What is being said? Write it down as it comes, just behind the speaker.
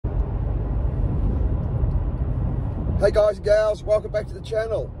Hey guys and gals, welcome back to the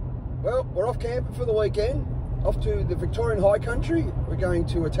channel. Well, we're off camping for the weekend, off to the Victorian High Country. We're going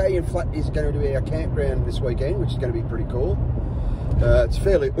to Italian Flat is going to be our campground this weekend, which is going to be pretty cool. It's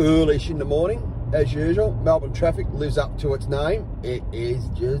fairly early-ish in the morning, as usual. Melbourne traffic lives up to its name. It is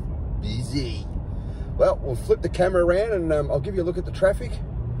just busy. Well, we'll flip the camera around and I'll give you a look at the traffic.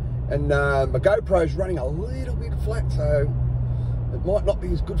 And my GoPro's running a little bit flat, so it might not be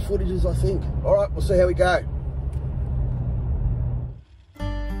as good footage as I think. All right, we'll see how we go.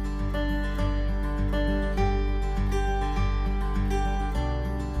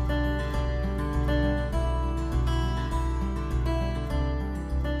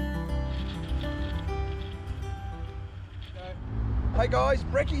 Hey guys,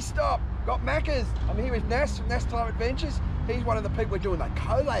 brekkie stop. Got Macca's. I'm here with Nas from NasTime Adventures. He's one of the people we're doing the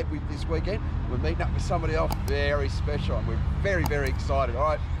collab with this weekend. We're meeting up with somebody else very special and we're very, very excited. All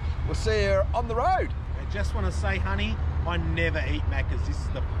right, we'll see you on the road. I just want to say, honey, I never eat Macca's. This is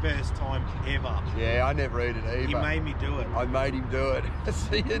the first time ever. Yeah, I never eat it either. He made me do it. I made him do it.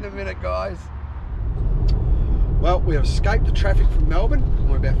 See you in a minute, guys. Well, we have escaped the traffic from Melbourne.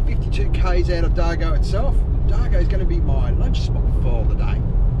 We're about 52 k's out of Dargo itself. Dargo is going to be my lunch spot for the day.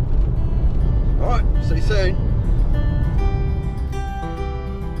 All right, see you soon.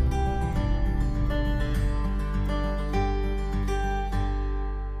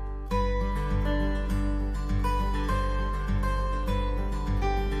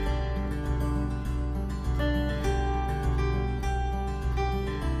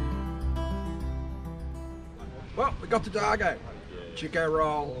 Well, we got to Dargo. Chico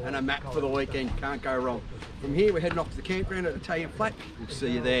roll and a map for the weekend. Can't go wrong. From here, we're heading off to the campground at Italian Flat. We'll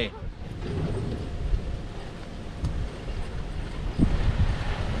see you there.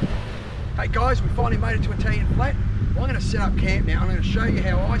 Hey guys, we finally made it to Italian Flat. Well, I'm going to set up camp now. I'm going to show you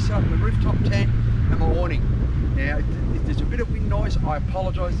how I set up my rooftop tent and my awning. Now, if there's a bit of wind noise, I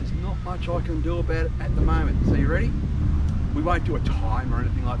apologise. There's not much I can do about it at the moment. So you ready? We won't do a time or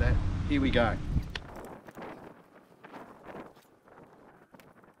anything like that. Here we go.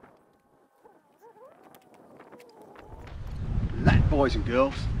 That, boys and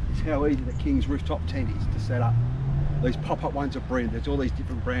girls, is how easy the King's rooftop tent is to set up. These pop-up ones are brilliant. There's all these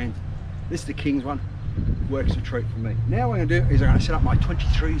different brands. This is the King's one. Works a treat for me. Now what I'm going to do is I'm going to set up my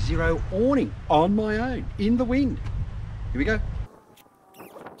 23-0 awning on my own in the wind. Here we go.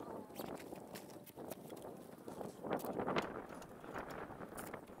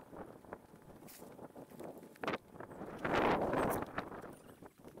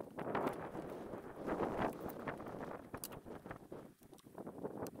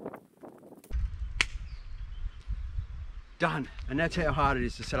 Done, and that's how hard it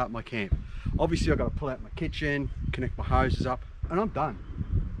is to set up my camp. Obviously I've got to pull out my kitchen, connect my hoses up, and I'm done.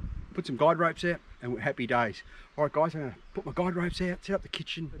 Put some guide ropes out and we're happy days. All right guys, I'm going to put my guide ropes out, set up the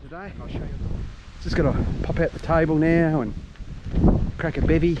kitchen for today. I'll show you. Just got to pop out the table now and crack a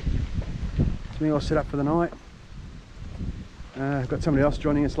bevy. It's me all set up for the night. I've got somebody else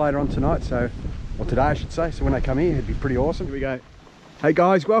joining us later on tonight, or today I should say, so when they come here it'd be pretty awesome. Here we go. Hey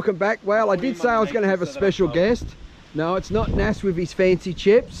guys, welcome back. Well, I did say I was going to have a special guest. No, it's not Nas with his fancy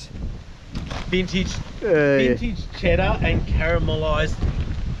chips. Vintage cheddar and caramelized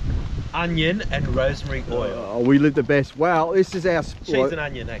onion and rosemary oil. Oh, we live the best. Well, this is our... Cheese and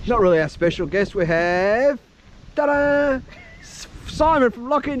onion, actually. Not really our special guest. We have... Ta-da! Simon from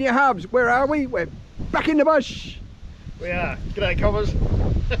Lock In Your Hubs. Where are we? We're back in the bush. We are. G'day, coppers.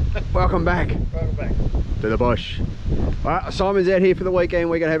 Welcome back. Welcome back. To the bush. All right, Simon's out here for the weekend.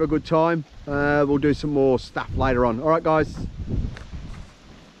 We're going to have a good time. We'll do some more stuff later on. All right, guys.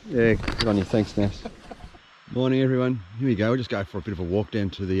 Yeah, good on you. Thanks, Nas. Morning, everyone. Here we go. We'll just go for a bit of a walk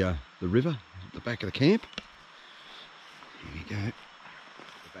down to the river at the back of the camp. Here we go.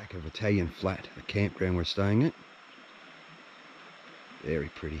 The back of Italian Flat, the campground we're staying at. Very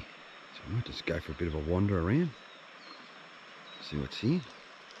pretty. So I might just go for a bit of a wander around. See what's here.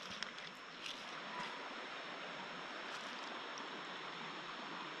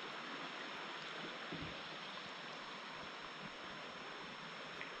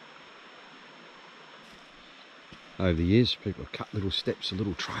 Over the years, people have cut little steps,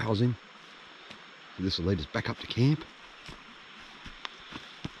 little trails in. So this will lead us back up to camp.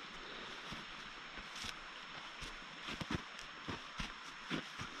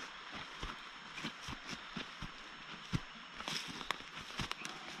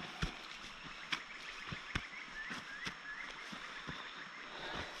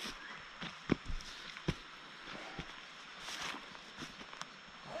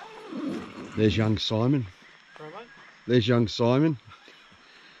 There's young Simon. There's young Simon.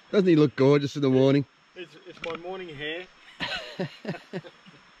 Doesn't he look gorgeous in the morning? It's my morning hair.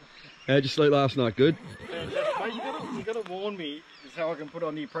 How'd you sleep last night? Good? Mate, you gotta warn me so I can put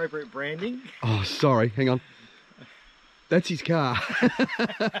on the appropriate branding. Oh, sorry. Hang on. That's his car.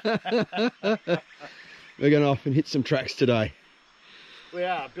 We're going off and hit some tracks today. We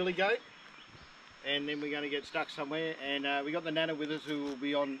are Billy Goat, and then we're going to get stuck somewhere. And we got the Nana with us, who will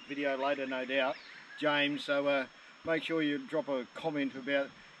be on video later, no doubt, James. So make sure you drop a comment about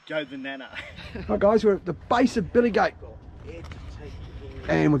Joe the Nana. Right, guys, we're at the base of Billy Goat,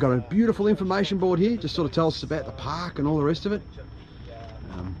 and we've got a beautiful information board here. Just sort of tells us about the park and all the rest of it.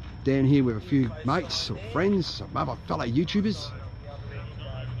 Down here with a few mates or friends, some other fellow YouTubers.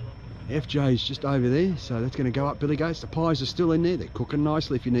 FJ's just over there, so that's going to go up Billy Goats. The pies are still in there, they're cooking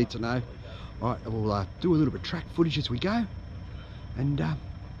nicely if you need to know. Alright, we'll do a little bit of track footage as we go, and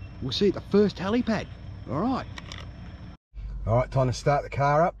we'll see you at the first helipad. Alright. Alright, time to start the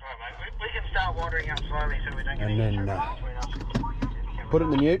car up. Alright, mate, we can start watering up slowly so we don't get and any then between us. put it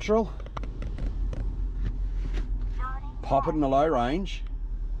in the neutral, pop it in the low range,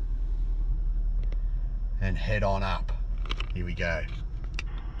 and head on up. Here we go.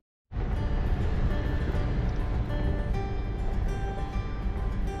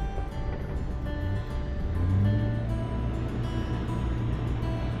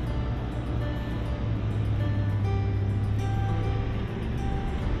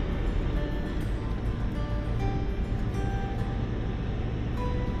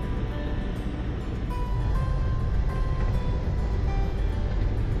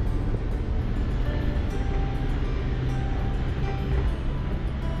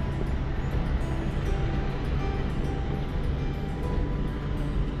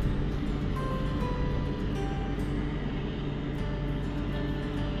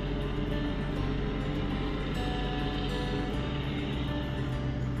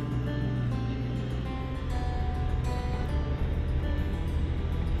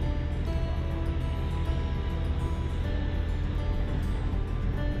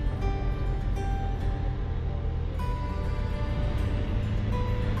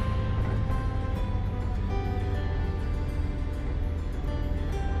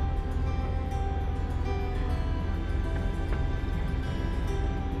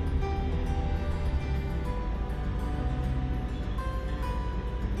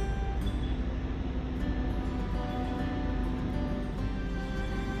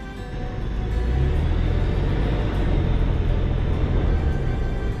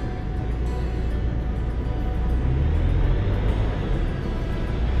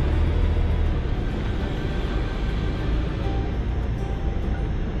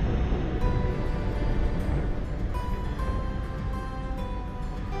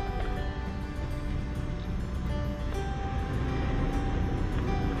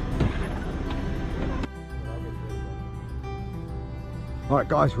 Alright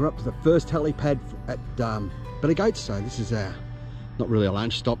guys, we're up to the first helipad at Billy Goat, so this is not really a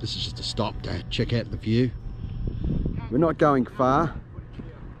lunch stop, this is just a stop to check out the view. We're not going far,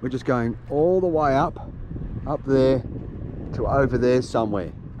 we're just going all the way up there to over there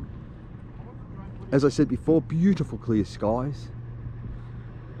somewhere. As I said before, beautiful clear skies.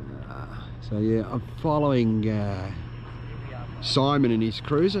 So yeah, I'm following Simon and his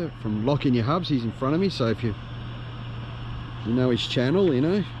cruiser from Lock In Your Hubs. He's in front of me, so if you know his channel, you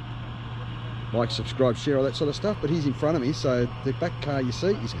know, like, subscribe, share, all that sort of stuff. But he's in front of me, so the back car you see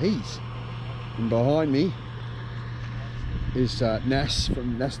is his, and behind me is Nas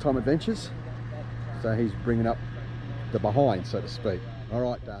from NasTime Adventures, so he's bringing up the behind, so to speak. All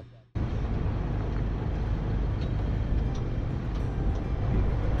right, Dad.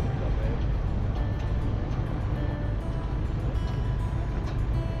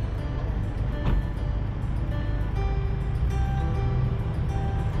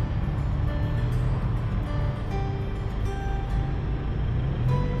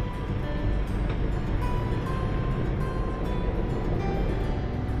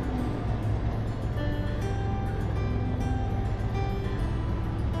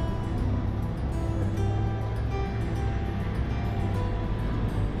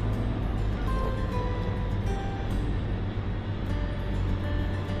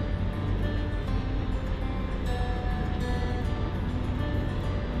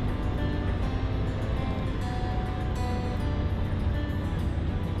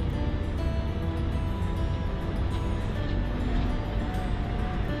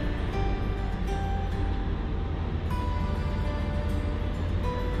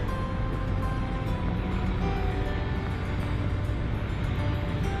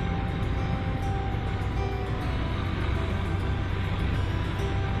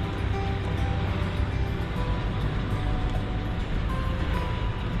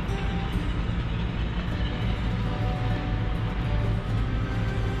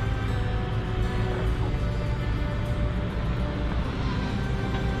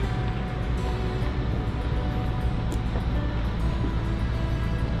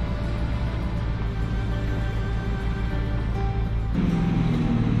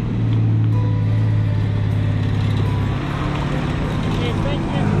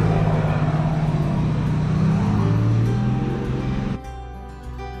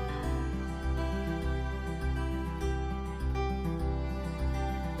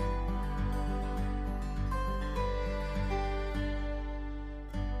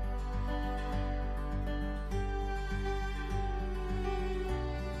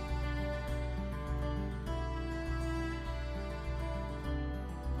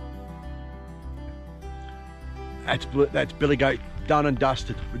 That's Billy Goat done and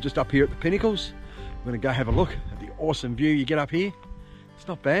dusted. We're just up here at the pinnacles. We're going to go have a look at the awesome view you get up here. It's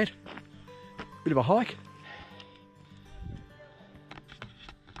not bad. Bit of a hike.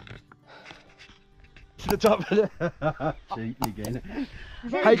 To the top. Cheating again.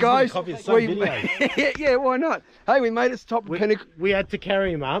 Hey guys, yeah, why not? Hey, we made it to the top of the pinnacle. We had to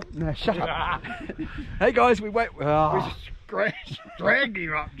carry him up. No, shut up. Hey guys, we wait. Oh. We dragged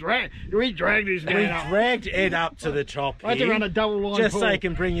him up. We dragged his man up. We dragged Ed up to the top. I had to run a double line just pull. so he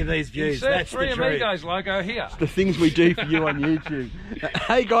can bring you these views. That's Three the truth. Amigos logo here. It's the things we do for you on YouTube.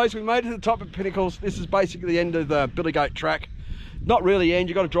 Hey guys, we made it to the top of Pinnacles. This is basically the end of the Billy Goat Track. Not really the end,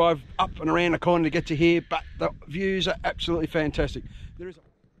 you've got to drive up and around the corner to get to here, but the views are absolutely fantastic.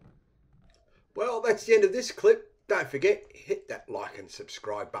 Well, that's the end of this clip. Don't forget, hit that like and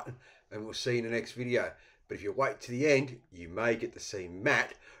subscribe button, and we'll see you in the next video. But if you wait to the end, you may get to see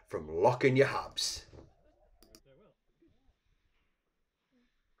Matt from Locking Your Hubs.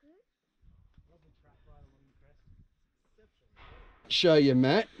 Show you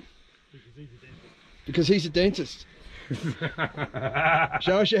Matt. Because he's a dentist.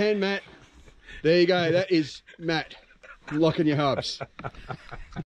 Show us your hand, Matt. There you go. That is Matt. Locking Your Hubs.